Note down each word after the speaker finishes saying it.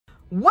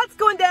What's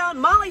going down,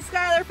 Molly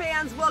Schuyler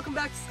fans? Welcome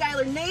back to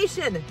Schuyler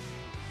Nation.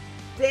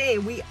 Today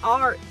we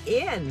are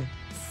in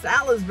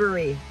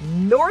Salisbury,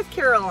 North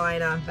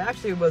Carolina. I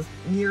actually was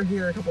near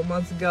here a couple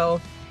months ago,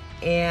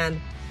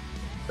 and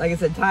like I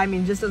said,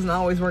 timing just doesn't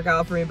always work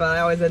out for me, but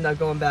I always end up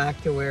going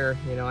back to where,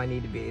 you know, I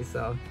need to be.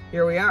 So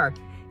here we are.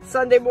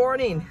 Sunday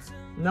morning,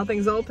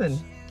 nothing's open.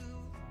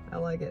 I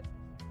like it.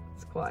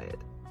 It's quiet.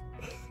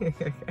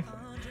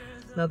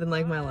 Nothing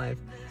like my life.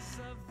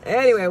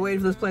 Anyway,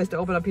 waiting for this place to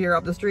open up here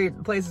up the street.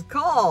 The place is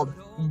called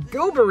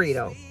Go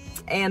Burrito,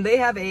 and they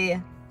have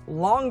a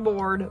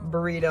longboard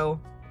burrito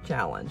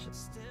challenge.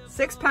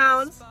 6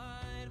 pounds,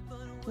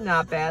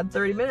 not bad.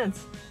 30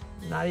 minutes,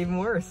 not even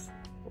worse.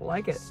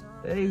 Like it.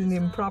 That isn't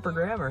even proper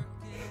grammar.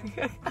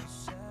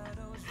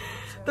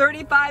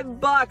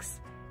 35 bucks.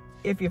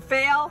 If you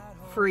fail,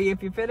 free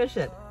if you finish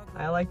it.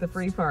 I like the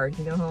free part.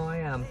 You know how I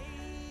am.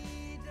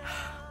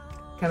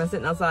 Kind of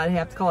sitting outside. I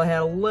have to call ahead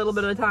a little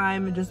bit of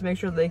time just to make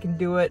sure they can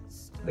do it.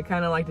 They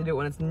kind of like to do it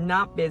when it's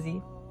not busy.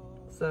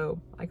 So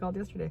I called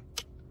yesterday.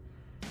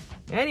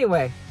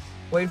 Anyway,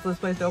 waiting for this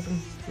place to open.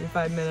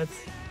 5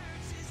 minutes.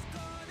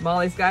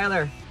 Molly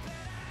Schuyler.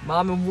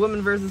 Mom and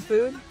woman versus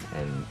food.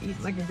 And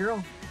eating like a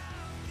girl.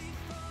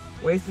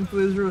 Wasting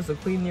food is rude, so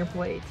clean your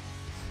plate.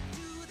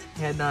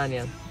 Heading on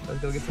in. Let's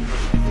go get some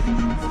food.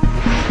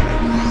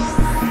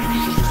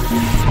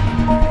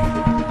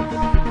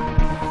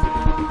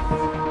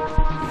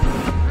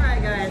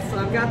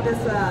 I've got this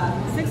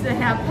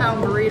 6.5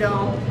 pound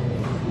burrito.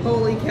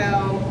 Holy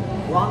cow.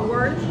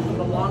 Longboard?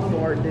 The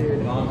longboard,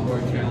 dude.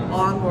 Longboard challenge.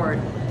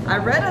 Longboard. I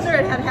read under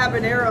it had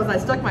habaneros. I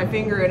stuck my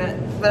finger in it,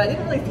 but I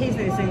didn't really taste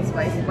anything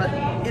spicy, but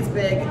it's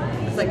big.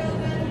 It's like,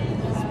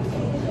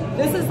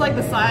 this is like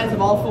the size of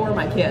all 4 of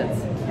my kids.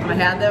 I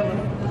had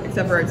them,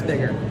 except for it's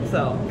bigger,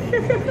 so.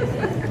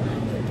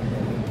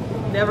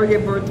 Never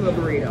give birth to a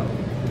burrito.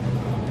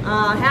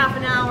 Half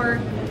an hour,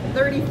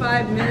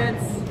 35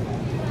 minutes.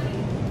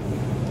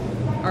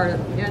 Or,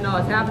 yeah, no,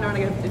 it's half an hour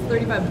and it's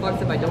 35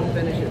 bucks if I don't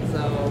finish it, so,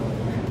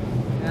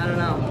 I don't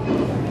know.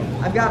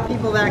 I've got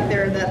people back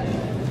there that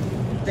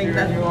think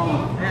that,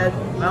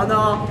 well,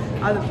 no,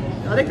 I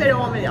think they don't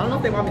want me, I don't know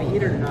if they want me to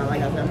eat it or not.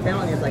 Like I'm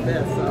telling you, it's like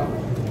this, so. I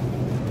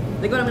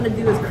think what I'm going to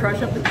do is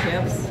crush up the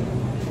chips. Is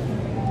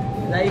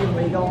that even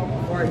legal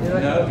before I do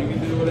it? No, you can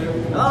do whatever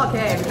you want.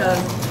 Okay, because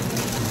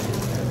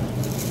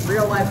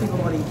real life people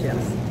want to eat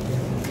chips.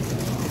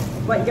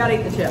 But you got to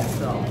eat the chips,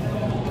 so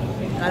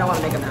I don't want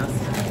to make a mess.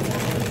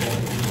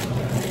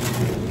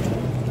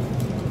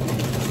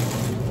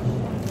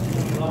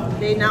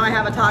 Okay, now I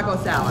have a taco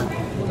salad.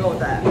 We'll go with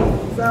that.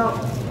 So,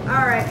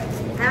 all right,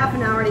 half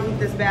an hour to eat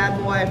this bad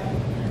boy.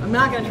 I'm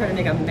not gonna try to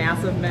make a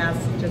massive mess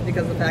just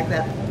because of the fact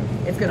that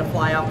it's gonna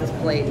fly off this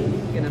plate.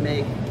 It's gonna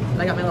make,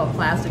 I got my little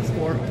plastic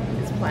fork.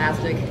 It's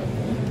plastic.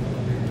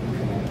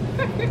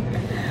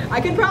 I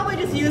could probably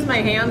just use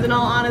my hands in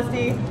all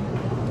honesty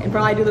and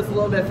probably do this a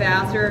little bit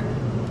faster.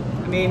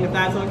 I mean, if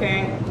that's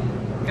okay,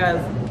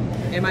 because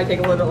it might take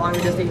a little bit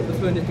longer just to eat the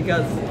spoon just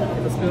because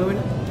it's a spoon.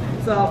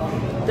 So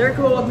they're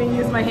cool with me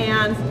using my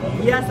hands.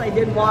 Yes, I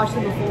did wash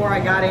them before I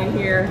got in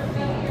here.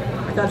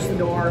 I touched the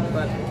door,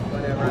 but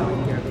whatever, I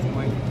don't care at this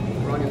point.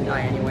 We're all gonna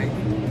die anyway.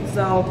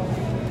 So,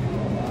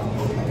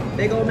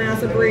 big old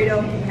massive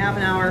burrito, half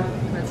an hour.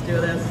 Let's do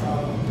this.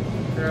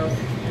 Gross.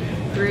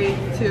 3,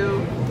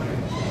 2,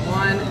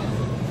 1.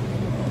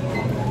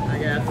 I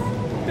guess.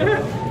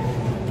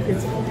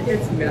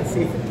 it's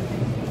messy.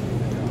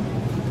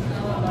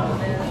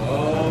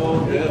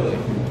 Oh, really?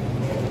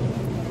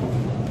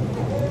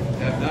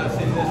 Have not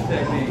seen this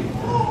technique.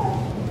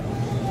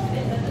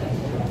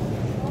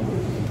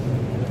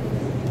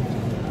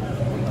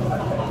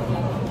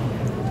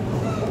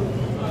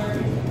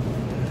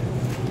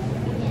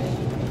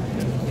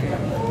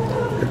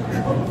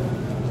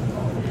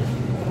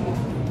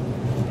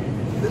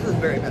 This is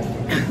very messy.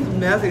 It's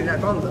messy, and I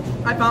found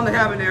the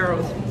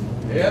habaneros.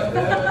 Yep,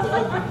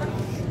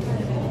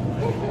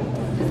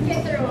 Just get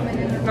through them and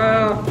then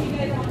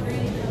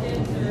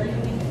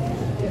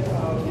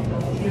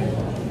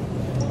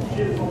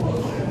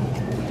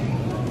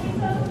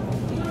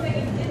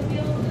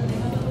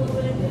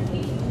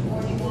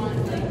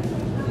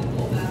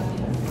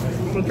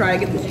I'm gonna try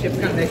to get this chip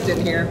kind of mixed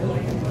in here.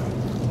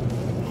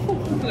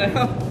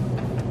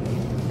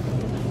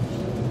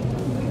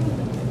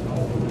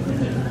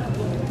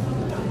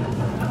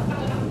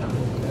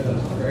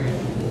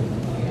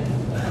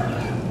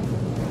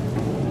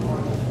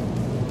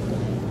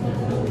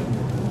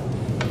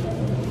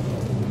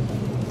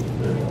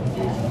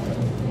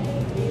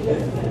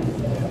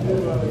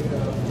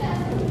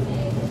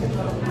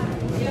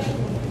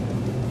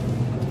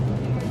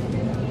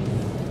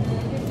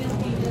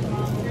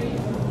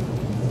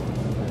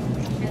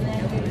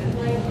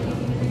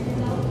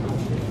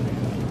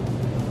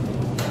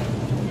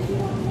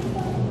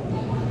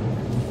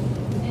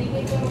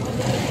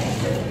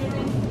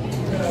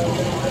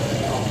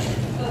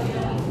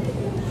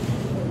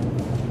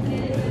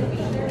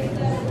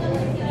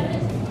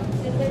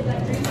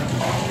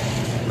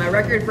 My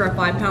record for a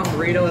 5-pound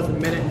burrito is 1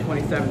 minute and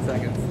 27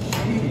 seconds.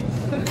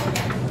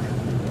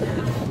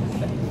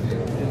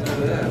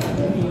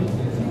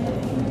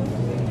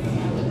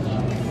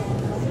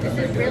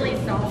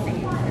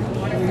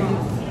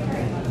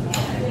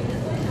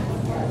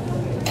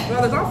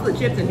 the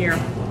chips in here.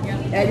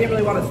 And I didn't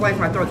really want to slice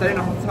my throat, so I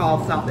didn't know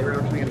how soft they were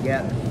actually going to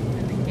get.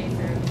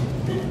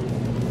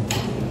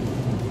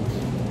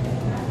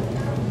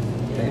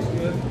 Tastes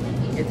good?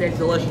 It tastes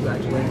delicious,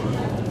 actually.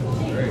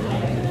 Great.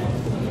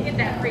 You get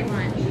that free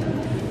lunch.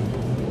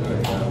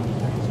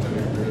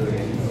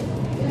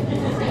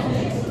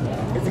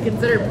 Is it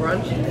considered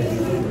brunch?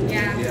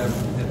 Yeah. Yeah.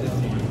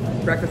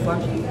 Breakfast,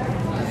 lunch?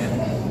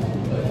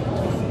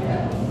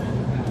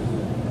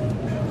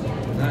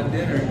 Not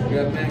dinner. You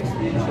got max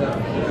speed shop.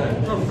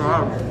 Good. Oh,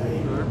 God.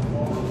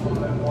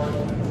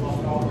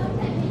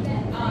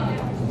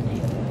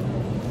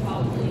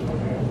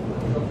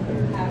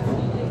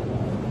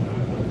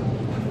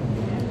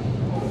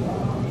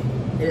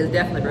 It is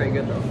definitely very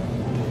good, though.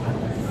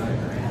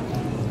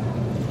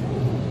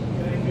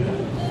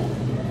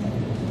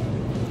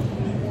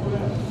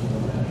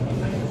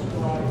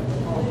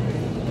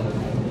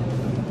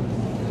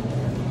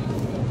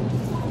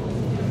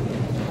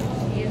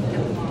 He is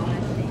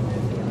demolishing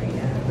this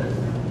burrito.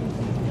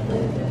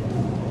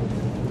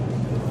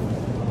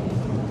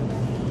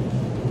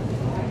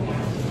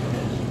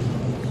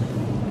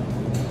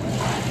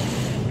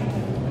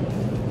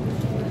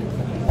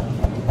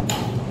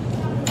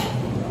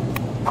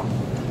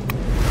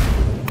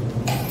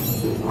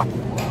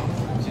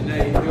 So now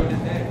you're doing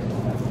it next.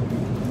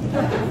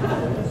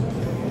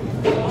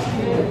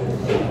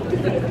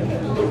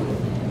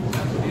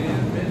 See you in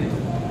a minute.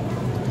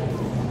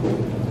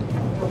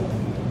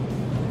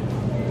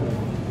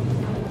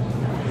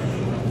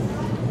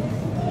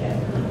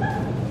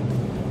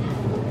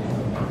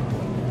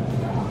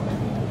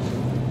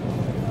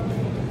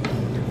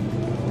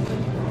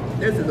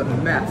 This is a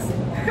mess.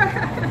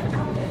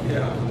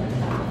 Yeah.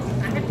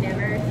 I have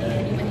never seen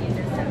anybody in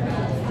this stuff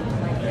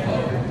like this. Oh,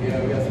 yeah,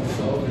 we got some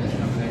soldiers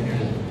coming in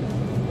here.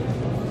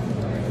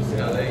 Let's see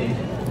how they eat.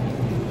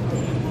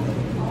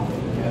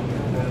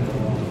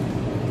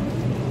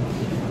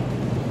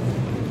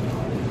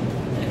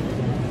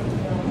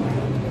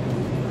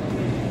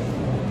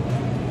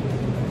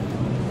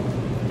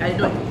 I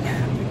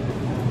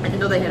didn't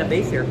know they had a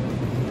base here.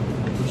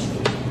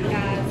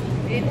 Guys,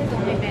 it has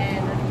only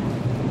been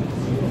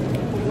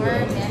 4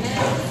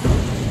 minutes.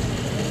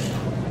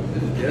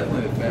 This is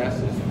definitely the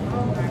fastest.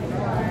 Oh my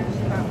gosh,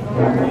 about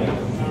 4.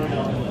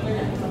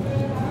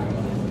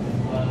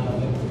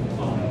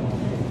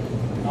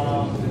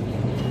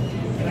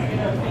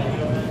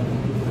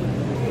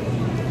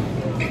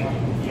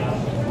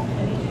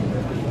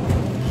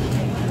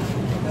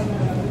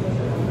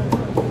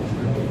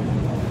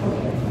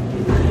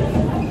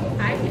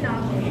 I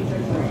cannot believe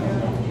this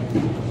burrito.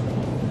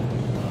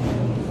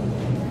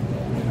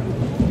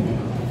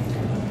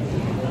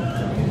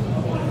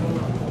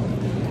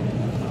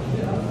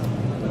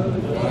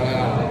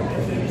 Wow.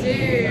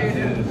 Dude.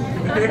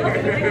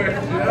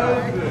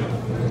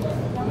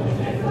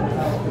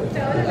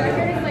 So the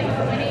record is like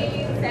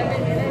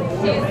 27 minutes.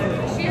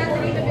 She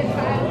hasn't even been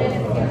 5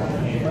 minutes yet.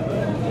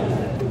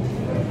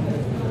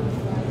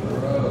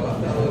 Bro, I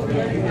thought I was going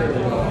to be here a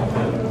while.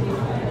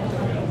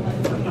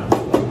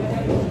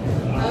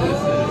 Oh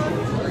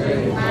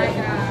my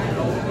god.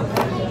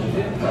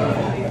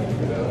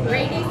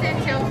 Brady said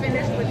she'll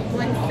finish with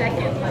 1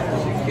 second left.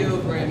 She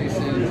killed Brandy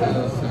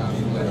Santos. Sounds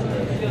delicious.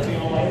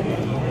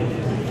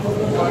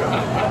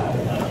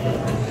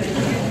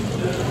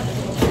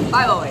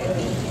 508.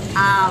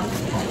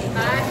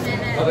 5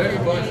 minutes. Oh, there's a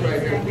bunch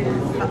right here for you.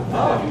 Too.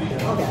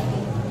 Okay.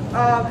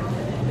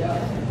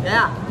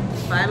 Yeah,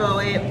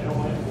 508.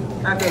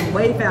 I've been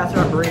way faster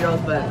on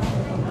burritos, but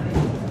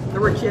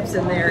there were chips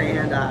in there,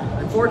 and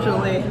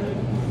unfortunately,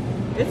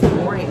 it's the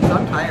morning, so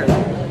I'm tired.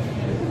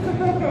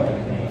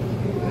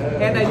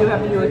 And I do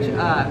have to do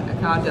a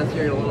contest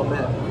here in a little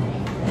bit.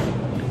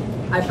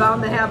 I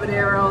found the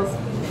habaneros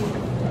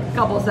a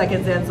couple of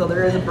seconds in, so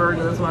there is a bird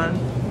to this one.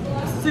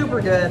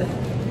 Super good.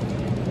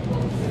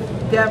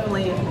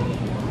 Definitely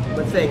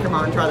would say come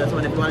on, try this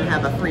one if you want to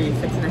have a free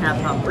 6.5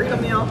 pound burrito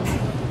meal.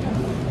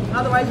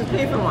 Otherwise, just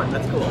pay for one.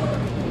 That's cool.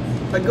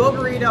 But go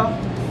burrito,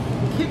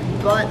 kick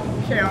butt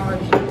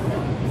challenge,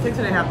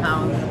 6.5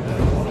 pounds.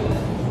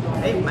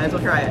 Hey, might as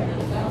well try it.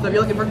 So if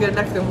you're looking for good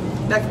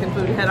Mexican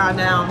food, head on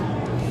down.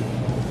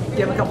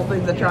 Give a couple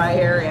things a try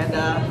here, and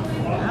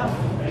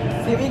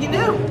yeah, see what you can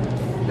do.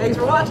 Thanks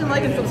for watching.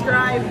 Like and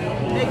subscribe.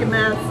 Make a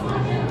mess.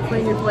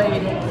 Clean your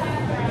plate.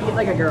 Eat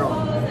like a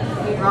girl.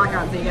 Rock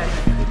on. See you guys.